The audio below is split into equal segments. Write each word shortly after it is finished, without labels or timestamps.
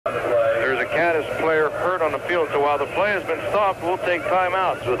downfield. So while the play has been stopped, we'll take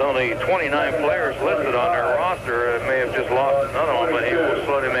timeouts. With only 29 players listed on their roster, it may have just lost another one, but he will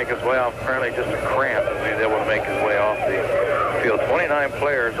slowly make his way off. Apparently just a cramp as he's able to make his way off the field. 29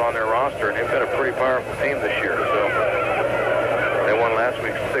 players on their roster, and they've got a pretty powerful team this year. So they won last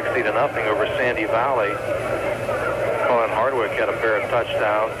week 60-0 over Sandy Valley. Colin Hardwick had a pair of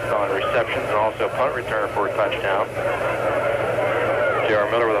touchdowns on receptions and also punt return for a touchdown. J.R.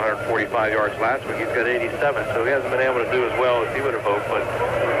 Miller with 145 yards last week. He's got 87, so he hasn't been able to do as well as he would have hoped. But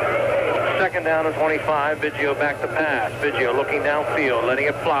second down and 25. Biggio back to pass. Biggio looking downfield, letting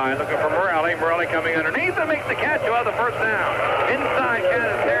it fly, looking for Morelli. Morelli coming underneath and makes the catch of the first down. Inside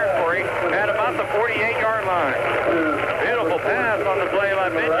Cadiz territory at about the 48-yard line. Beautiful pass on the play by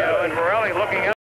Biggio, and Morelli looking up.